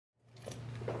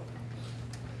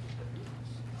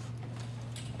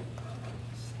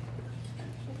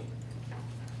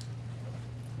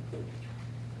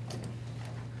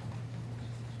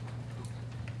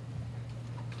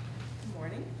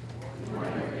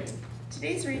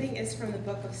Today's reading is from the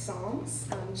book of Psalms,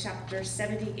 chapter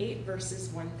 78, verses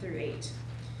 1 through 8.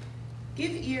 Give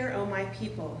ear, O my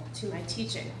people, to my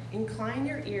teaching. Incline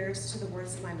your ears to the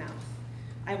words of my mouth.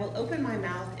 I will open my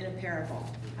mouth in a parable.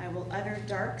 I will utter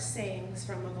dark sayings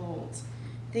from of old,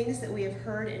 things that we have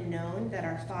heard and known that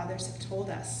our fathers have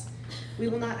told us. We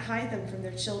will not hide them from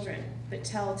their children, but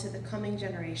tell to the coming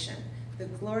generation the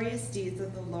glorious deeds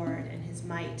of the Lord and his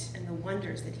might and the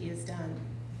wonders that he has done.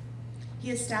 He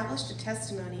established a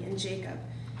testimony in Jacob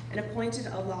and appointed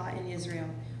a law in Israel,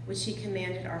 which he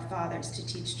commanded our fathers to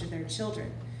teach to their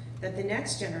children, that the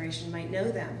next generation might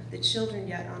know them, the children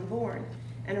yet unborn,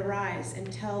 and arise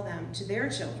and tell them to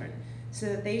their children, so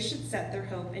that they should set their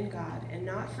hope in God and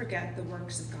not forget the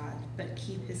works of God, but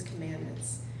keep his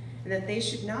commandments, and that they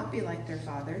should not be like their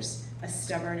fathers, a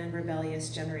stubborn and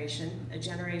rebellious generation, a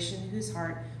generation whose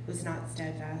heart was not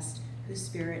steadfast, whose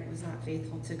spirit was not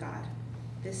faithful to God.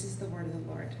 This is the word of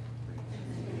the Lord.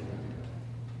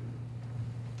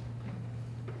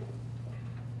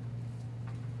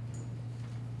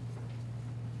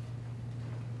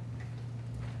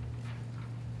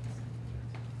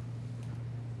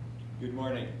 Good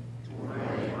morning.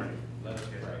 Good morning. Let us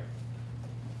pray.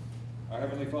 Our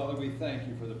Heavenly Father, we thank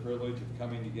you for the privilege of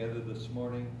coming together this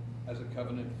morning as a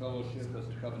covenant fellowship, as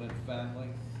a covenant family,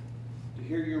 to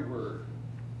hear your word,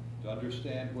 to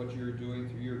understand what you're doing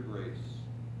through your grace,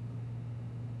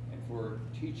 and for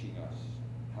teaching us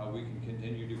how we can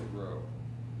continue to grow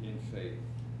in faith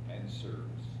and service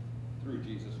through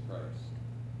Jesus Christ.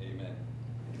 Amen.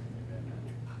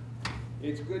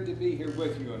 It's good to be here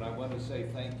with you, and I want to say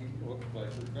thank you. Oops, I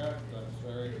forgot. I'm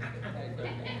sorry.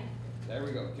 There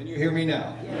we go. Can you hear me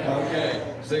now? Yeah.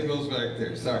 Okay. Signal's back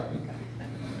there. Sorry.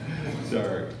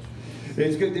 Sorry.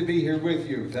 It's good to be here with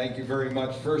you. Thank you very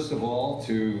much, first of all,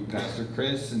 to Pastor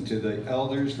Chris and to the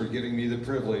elders for giving me the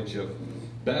privilege of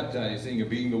baptizing, of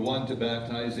being the one to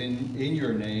baptize in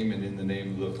your name and in the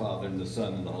name of the Father and the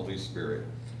Son and the Holy Spirit,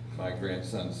 my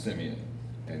grandson Simeon.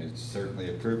 And it's certainly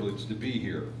a privilege to be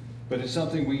here. But it's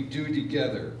something we do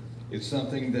together. It's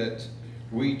something that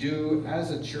we do as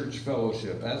a church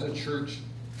fellowship, as a church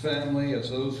family,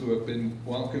 as those who have been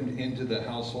welcomed into the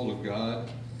household of God.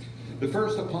 The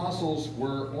first apostles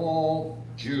were all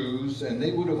Jews, and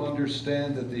they would have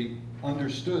understood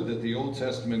that the Old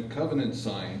Testament covenant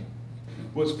sign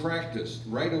was practiced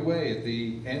right away at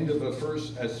the end of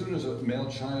as soon as a male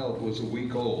child was a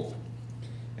week old.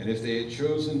 And if they had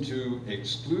chosen to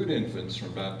exclude infants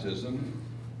from baptism,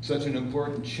 such an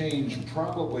important change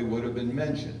probably would have been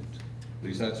mentioned. At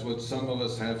least that's what some of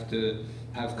us have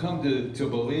come to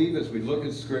believe as we look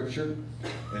at Scripture.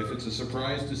 And if it's a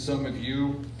surprise to some of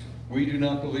you, we do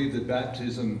not believe that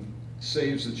baptism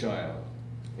saves a child.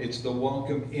 It's the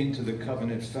welcome into the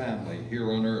covenant family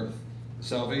here on earth.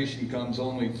 Salvation comes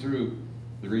only through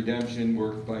the redemption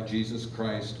worked by Jesus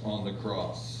Christ on the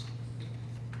cross.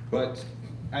 But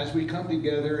as we come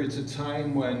together, it's a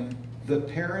time when the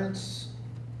parents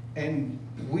and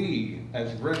we,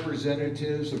 as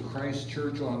representatives of Christ's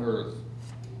church on earth,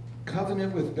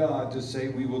 covenant with God to say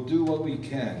we will do what we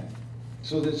can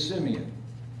so that Simeon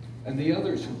and the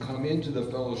others who come into the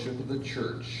fellowship of the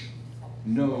church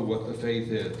know what the faith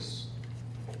is.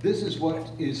 This is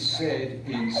what is said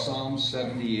in Psalm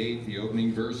 78, the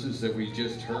opening verses that we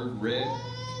just heard read,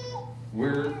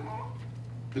 where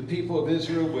the people of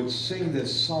Israel would sing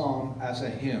this psalm as a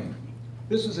hymn.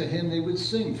 This was a hymn they would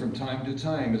sing from time to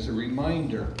time as a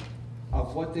reminder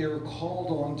of what they were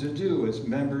called on to do as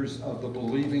members of the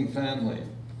believing family.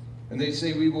 And they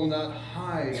say, we will not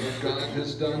hide what God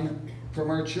has done from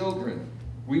our children.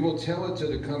 We will tell it to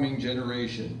the coming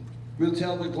generation. We'll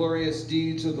tell the glorious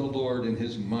deeds of the Lord and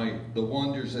his might, the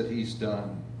wonders that he's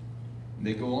done. And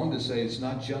they go on to say it's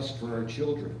not just for our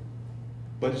children,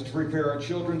 but it's to prepare our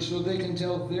children so they can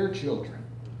tell their children,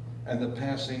 and the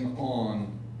passing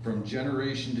on from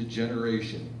generation to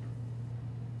generation.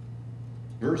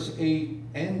 Verse 8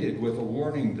 ended with a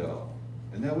warning, though,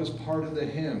 and that was part of the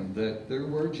hymn, that there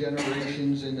were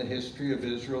generations in the history of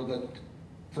Israel that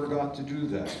forgot to do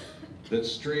that, that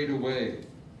strayed away.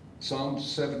 Psalm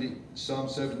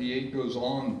 78 goes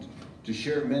on to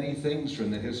share many things from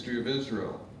the history of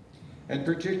Israel, and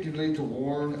particularly to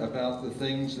warn about the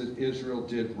things that Israel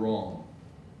did wrong.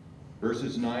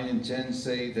 Verses 9 and 10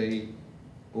 say they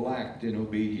lacked in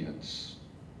obedience.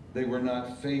 They were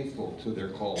not faithful to their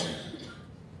calling.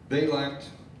 They lacked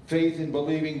faith in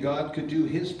believing God could do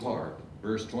his part.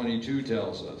 Verse 22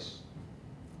 tells us.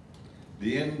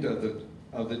 The end of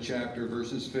the chapter,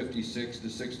 verses 56 to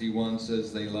 61,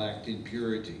 says they lacked in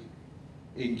purity,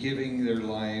 in giving their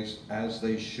lives as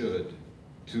they should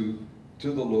to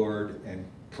the Lord and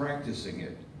practicing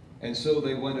it And so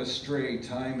they went astray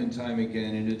time and time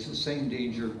again, and it's the same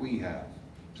danger we have.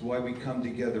 It's why we come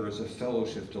together as a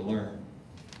fellowship to learn.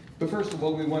 But first of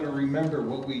all, we want to remember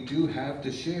what we do have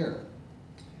to share.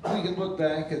 We can look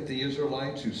back at the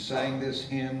Israelites who sang this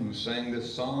hymn, who sang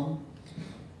this psalm.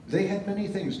 They had many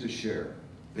things to share.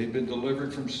 They'd been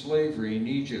delivered from slavery in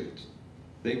Egypt.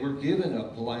 They were given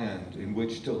a land in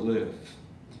which to live.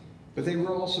 But they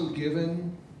were also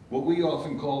given what we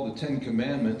often call the Ten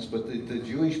Commandments, but the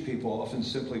Jewish people often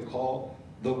simply call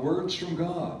the words from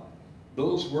God.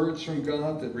 Those words from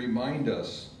God that remind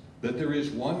us that there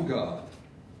is one God.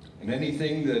 And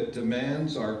anything that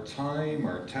demands our time,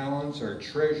 our talents, our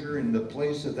treasure in the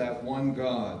place of that one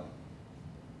God,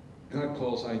 God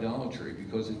calls idolatry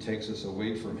because it takes us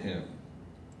away from him.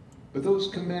 But those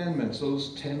commandments,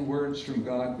 those 10 words from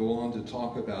God, go on to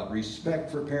talk about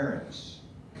respect for parents,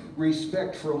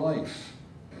 respect for life,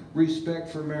 respect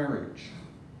for marriage,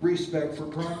 respect for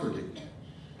property,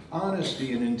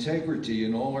 honesty and integrity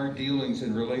in all our dealings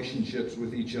and relationships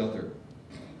with each other,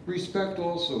 respect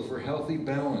also for healthy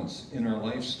balance in our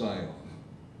lifestyle,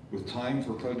 with time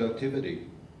for productivity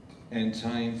and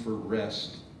time for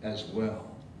rest as well.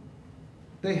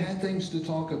 They had things to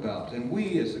talk about, and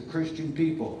we as a Christian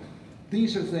people,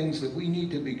 these are things that we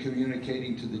need to be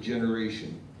communicating to the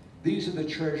generation. These are the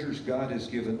treasures God has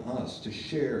given us to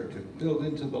share, to build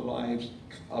into the lives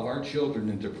of our children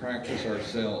and to practice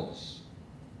ourselves.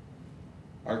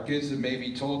 Our kids have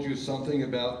maybe told you something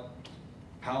about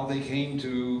how they came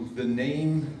to the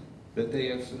name that they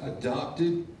have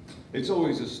adopted. It's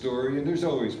always a story, and there's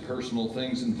always personal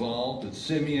things involved. But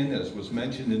Simeon, as was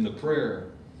mentioned in the prayer,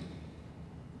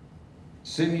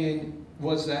 Simeon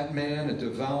was that man, a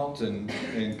devout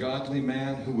and godly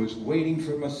man who was waiting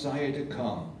for Messiah to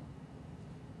come.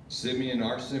 Simeon,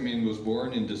 our Simeon, was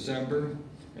born in December,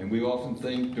 and we often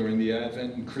think during the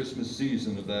Advent and Christmas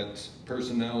season of that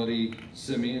personality,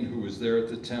 Simeon, who was there at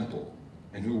the temple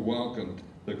and who welcomed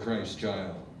the Christ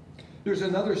child. There's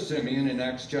another Simeon in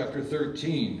Acts chapter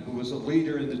 13 who was a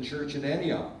leader in the church at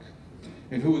Antioch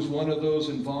and who was one of those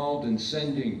involved in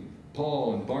sending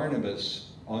Paul and Barnabas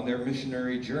on their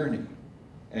missionary journey.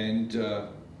 And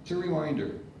it's a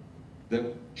reminder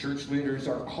that church leaders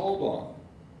are called on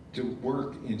to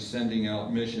work in sending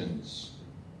out missions.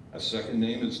 A second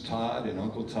name is Todd, and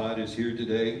Uncle Todd is here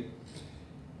today.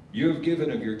 You have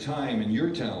given of your time and your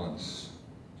talents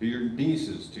to your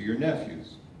nieces, to your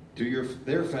nephews, to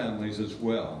their families as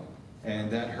well. And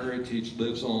that heritage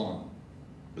lives on.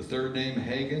 The third name,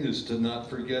 Hagen, is to not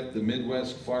forget the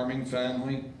Midwest farming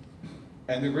family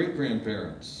and the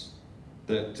great-grandparents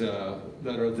that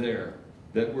are there,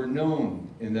 that were known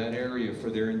in that area for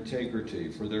their integrity,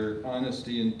 for their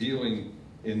honesty in dealing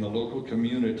in the local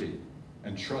community,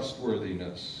 and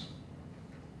trustworthiness.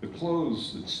 The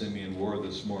clothes that Simeon wore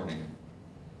this morning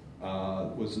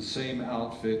was the same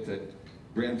outfit that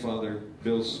grandfather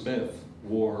Bill Smith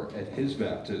wore at his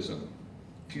baptism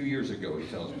a few years ago, he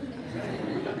tells me.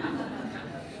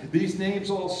 These names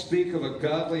all speak of a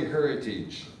godly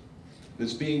heritage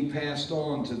that's being passed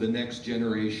on to the next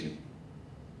generation.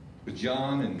 But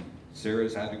John and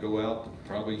Sarah's had to go out to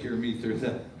probably hear me through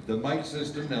the mic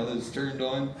system now that it's turned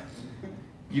on.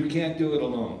 You can't do it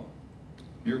alone.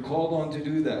 You're called on to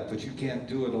do that, but you can't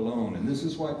do it alone. And this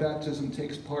is why baptism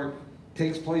takes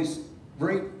place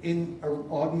right in an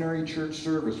ordinary church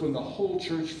service, when the whole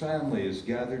church family is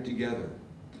gathered together.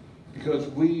 Because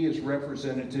we, as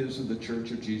representatives of the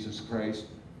Church of Jesus Christ,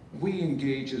 we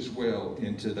engage as well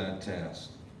into that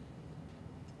task.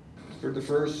 For the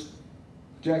first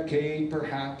decade,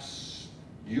 perhaps,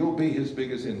 you'll be his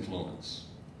biggest influence.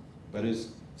 But as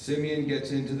Simeon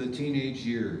gets into the teenage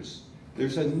years,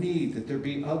 there's a need that there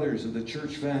be others of the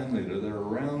church family that are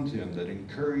around him, that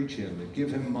encourage him, that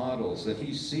give him models, that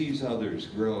he sees others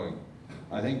growing.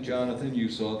 I think, Jonathan, you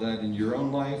saw that in your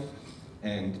own life,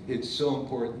 and it's so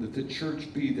important that the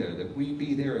church be there, that we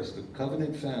be there as the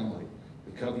covenant family,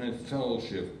 the covenant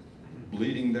fellowship,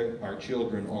 leading our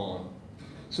children on.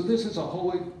 So this is a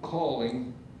holy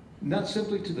calling, not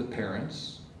simply to the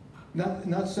parents,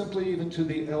 not simply even to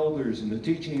the elders and the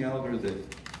teaching elder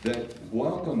that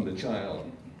welcome the child,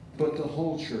 but the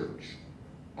whole church.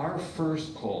 Our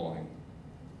first calling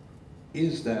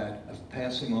is that of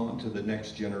passing on to the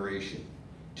next generation,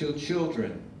 to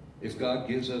children, if God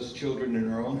gives us children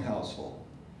in our own household,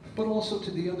 but also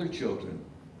to the other children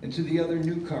and to the other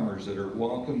newcomers that are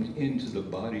welcomed into the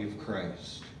body of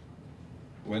Christ.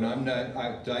 When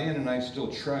Diane and I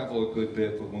still travel a good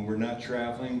bit, but when we're not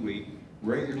traveling, we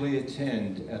regularly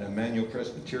attend at Emmanuel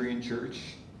Presbyterian Church.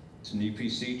 It's an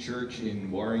EPC church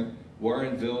in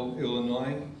Warrenville,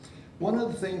 Illinois. One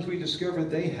of the things we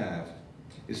discovered they have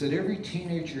is that every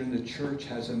teenager in the church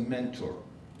has a mentor,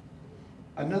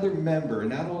 another member,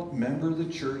 an adult member of the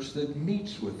church that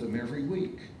meets with them every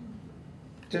week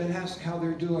to ask how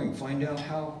they're doing, find out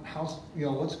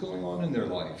what's going on in their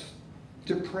life,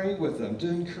 to pray with them, to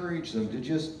encourage them, to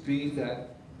just be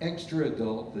that extra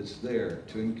adult that's there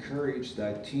to encourage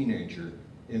that teenager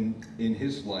in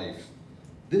his life.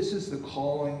 This is the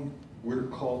calling we're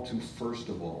called to first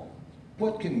of all.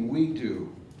 What can we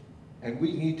do? And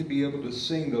we need to be able to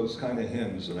sing those kind of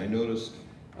hymns. And I noticed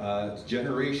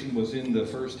Generation was in the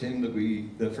first hymn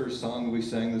the first song we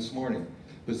sang this morning.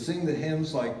 But sing the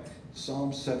hymns like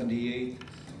Psalm 78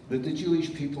 that the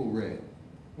Jewish people read.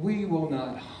 We will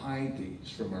not hide these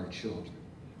from our children.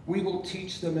 We will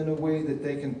teach them in a way that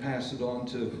they can pass it on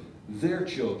to their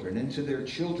children and to their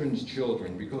children's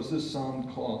children, because this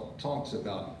psalm talks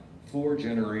about 4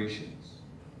 generations.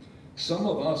 Some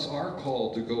of us are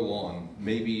called to go on,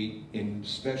 maybe in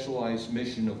specialized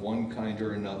mission of one kind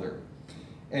or another.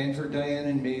 And for Diane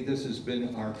and me, this has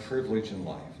been our privilege in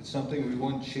life. It's something we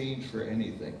won't change for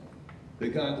anything.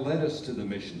 That God led us to the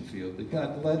mission field, that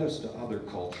God led us to other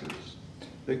cultures,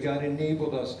 that God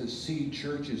enabled us to see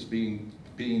churches being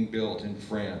built in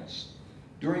France.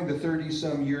 During the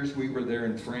 30-some years we were there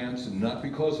in France, and not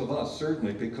because of us,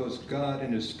 certainly because God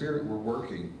and His Spirit were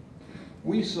working,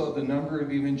 we saw the number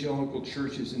of evangelical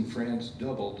churches in France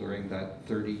double during that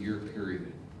 30-year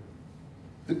period.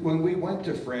 When we went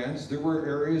to France, there were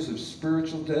areas of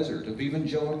spiritual desert, of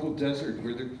evangelical desert,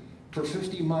 where for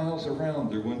 50 miles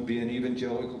around there wouldn't be an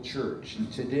evangelical church.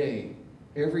 And today,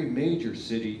 every major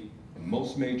city and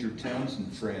most major towns in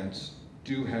France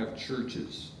do have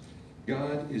churches.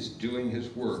 God is doing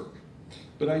His work.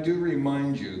 But I do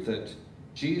remind you that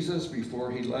Jesus, before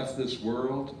He left this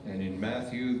world, and in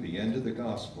Matthew, the end of the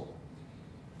gospel,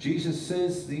 Jesus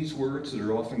says these words that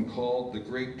are often called the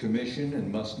Great Commission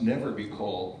and must never be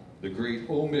called the Great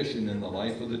Omission in the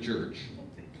life of the church.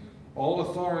 All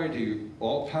authority,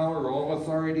 all power, all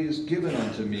authority is given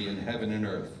unto me in heaven and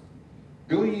earth.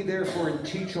 Go ye therefore and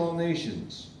teach all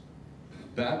nations,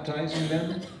 baptizing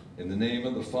them in the name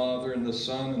of the Father and the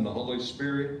Son and the Holy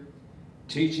Spirit,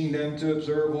 teaching them to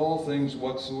observe all things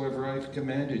whatsoever I have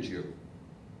commanded you.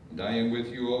 And I am with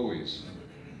you always,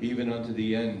 even unto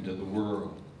the end of the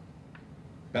world.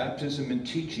 Baptism and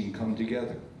teaching come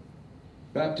together.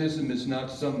 Baptism is not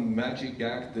some magic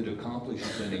act that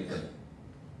accomplishes anything.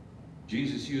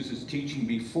 Jesus uses teaching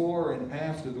before and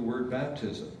after the word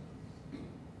baptism.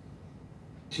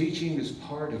 Teaching is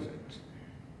part of it.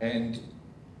 And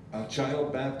a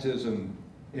child baptism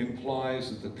implies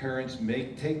that the parents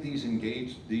take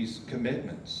these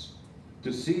commitments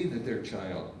to see that their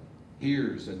child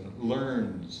hears and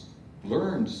learns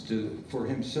for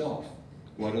himself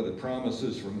what are the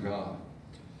promises from God.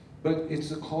 But it's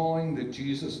the calling that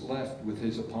Jesus left with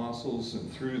His apostles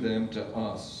and through them to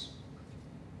us.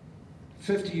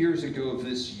 50 years ago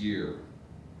this year,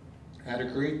 at a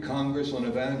great Congress on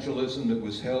Evangelism that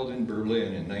was held in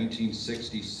Berlin in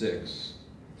 1966,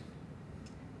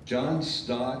 John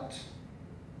Stott,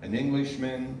 an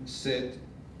Englishman,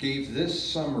 gave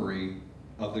this summary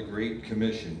of the Great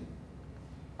Commission.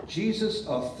 Jesus'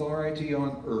 authority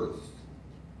on earth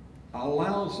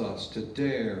allows us to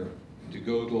dare to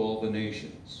go to all the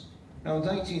nations. Now in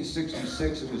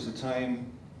 1966, it was the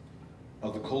time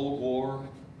of the Cold War.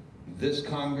 This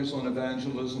Congress on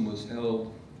Evangelism was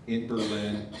held in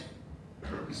Berlin.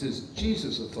 He says,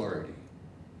 Jesus' authority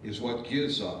is what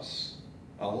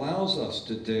allows us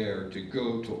to dare to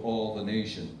go to all the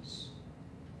nations.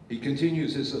 He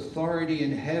continues, His authority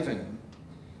in heaven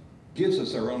gives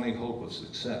us our only hope of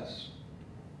success.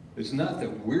 It's not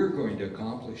that we're going to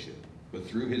accomplish it, but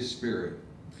through His Spirit.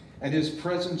 And His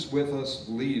presence with us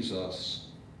leaves us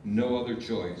no other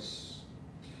choice.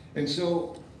 And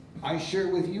so I share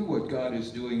with you what God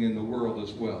is doing in the world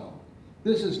as well.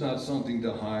 This is not something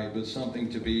to hide, but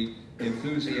something to be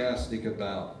enthusiastic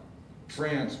about.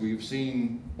 France, we've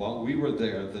seen, while we were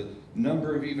there, the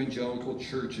number of evangelical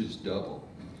churches double.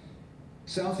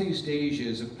 Southeast Asia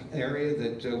is an area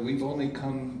that we've only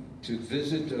come to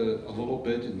visit a little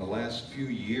bit in the last few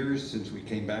years since we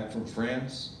came back from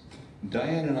France.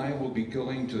 Diane and I will be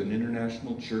going to an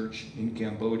international church in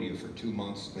Cambodia for 2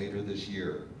 months later this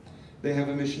year. They have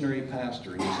a missionary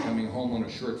pastor, and he's coming home on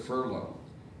a short furlough.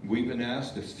 We've been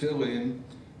asked to fill in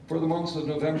for the months of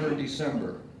November and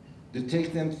December, to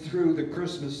take them through the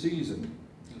Christmas season.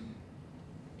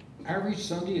 Average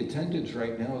Sunday attendance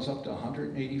right now is up to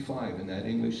 185 in that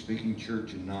English-speaking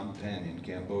church in Phnom Penh in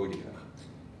Cambodia.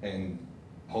 And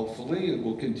hopefully it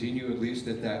will continue at least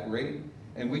at that rate.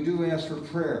 And we do ask for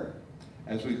prayer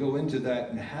as we go into that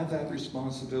and have that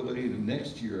responsibility the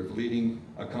next year of leading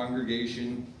a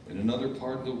congregation in another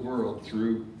part of the world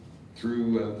through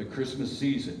the Christmas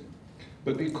season.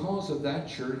 But because of that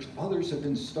church, others have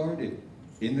been started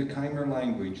in the Khmer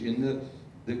language, in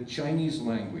the Chinese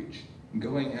language,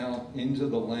 going out into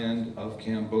the land of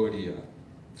Cambodia.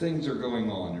 Things are going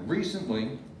on. And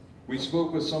recently, we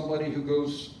spoke with somebody who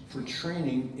goes for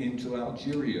training into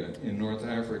Algeria in North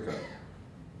Africa.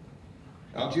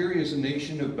 Algeria is a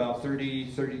nation of about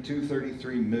 32,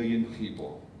 33 million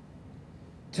people.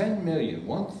 10 million,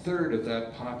 1/3 of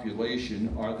that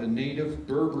population, are the native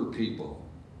Berber people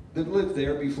that lived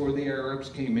there before the Arabs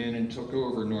came in and took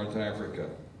over North Africa.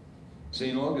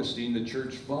 St. Augustine, the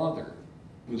church father,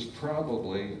 was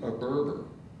probably a Berber.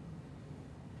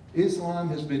 Islam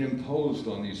has been imposed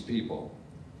on these people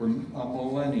for a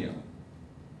millennia.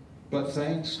 But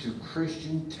thanks to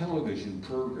Christian television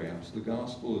programs, the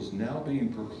gospel is now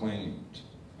being proclaimed.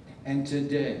 And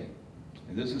today,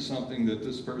 and this is something that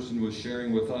this person was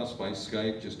sharing with us by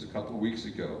Skype just a couple of weeks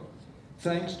ago,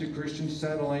 thanks to Christian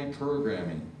satellite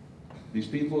programming, these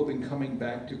people have been coming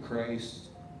back to Christ.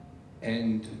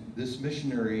 And this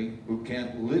missionary, who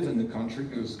can't live in the country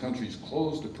because the country's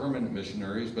closed to permanent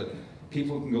missionaries, but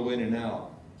people can go in and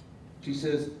out, she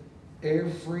says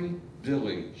every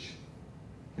village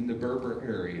in the Berber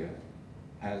area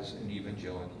has an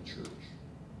evangelical church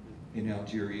in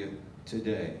Algeria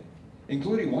today,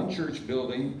 including one church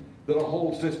building that'll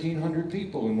hold 1,500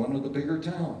 people in one of the bigger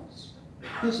towns.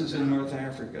 This is in North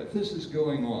Africa. This is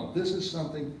going on. This is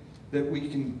something that we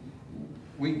can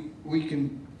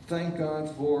thank God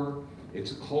for.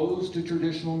 It's closed to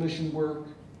traditional mission work,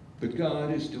 but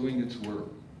God is doing its work.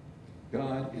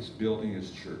 God is building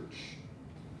his church.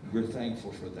 We're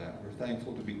thankful for that. We're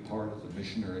thankful to be part of the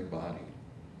missionary body.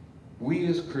 We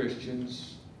as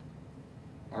Christians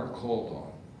are called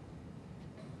on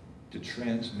to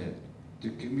transmit,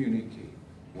 to communicate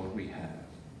what we have.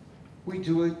 We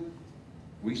do it,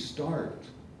 we start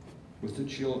with the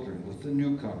children, with the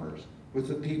newcomers, with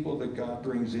the people that God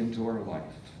brings into our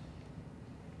life.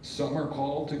 Some are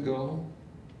called to go,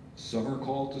 some are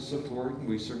called to support, and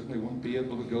we certainly wouldn't be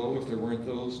able to go if there weren't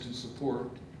those to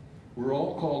support. We're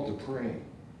all called to pray.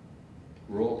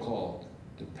 We're all called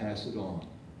to pass it on,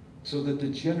 so that the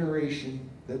generation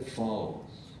that follows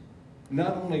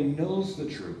not only knows the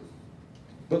truth,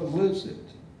 but lives it,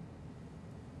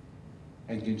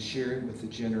 and can share it with the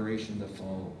generation that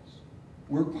follows.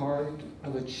 We're part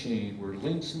of a chain. We're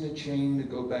links in a chain that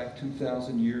go back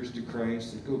 2,000 years to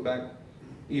Christ, that go back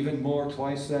even more,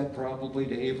 twice that probably,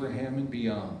 to Abraham and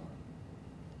beyond.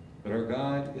 But our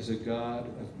God is a God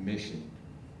of mission.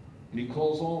 And he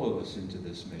calls all of us into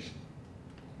this mission.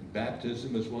 And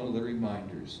baptism is one of the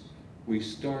reminders. We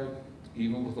start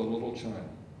even with a little child.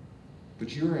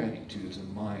 But your attitudes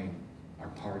and mine are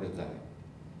part of that.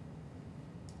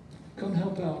 Come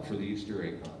help out for the Easter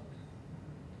egg hunt.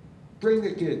 Bring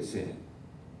the kids in.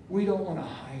 We don't want to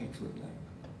hide from them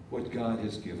what God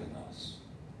has given us.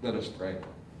 Let us pray.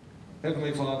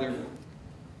 Heavenly Father,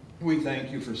 we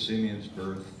thank you for Simeon's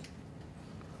birth.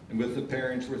 And with the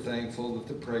parents, we're thankful that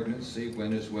the pregnancy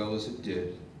went as well as it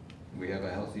did. We have a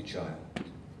healthy child.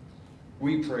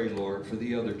 We pray, Lord, for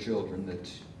the other children that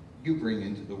you bring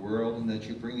into the world and that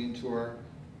you bring into our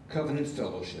covenant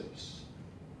fellowships.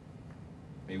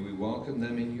 May we welcome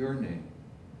them in your name.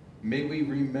 May we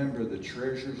remember the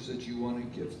treasures that you want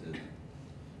to give them.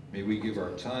 May we give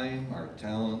our time, our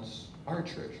talents, our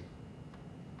treasure,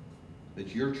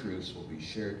 that your truths will be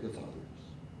shared with others.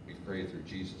 We pray through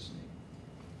Jesus'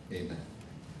 name. Amen.